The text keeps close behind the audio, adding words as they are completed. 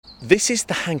This is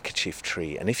the handkerchief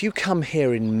tree, and if you come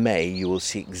here in May, you will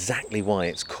see exactly why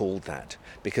it's called that,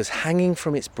 because hanging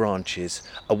from its branches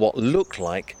are what look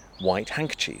like white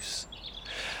handkerchiefs.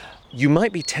 You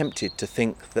might be tempted to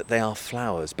think that they are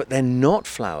flowers, but they're not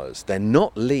flowers, they're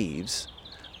not leaves,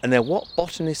 and they're what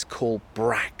botanists call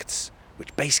bracts,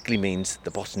 which basically means the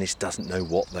botanist doesn't know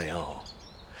what they are.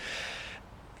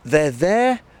 They're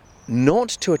there not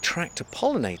to attract a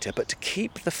pollinator, but to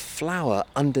keep the flower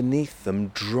underneath them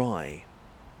dry.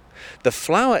 The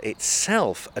flower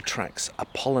itself attracts a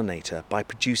pollinator by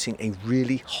producing a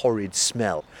really horrid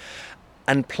smell,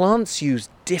 and plants use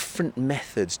different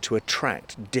methods to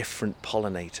attract different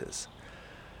pollinators.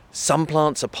 Some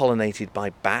plants are pollinated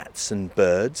by bats and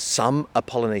birds, some are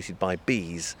pollinated by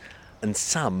bees, and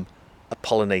some are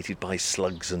pollinated by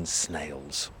slugs and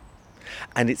snails.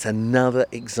 And it's another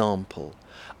example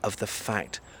of the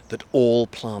fact that all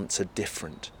plants are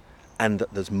different and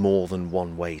that there's more than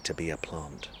one way to be a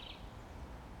plant.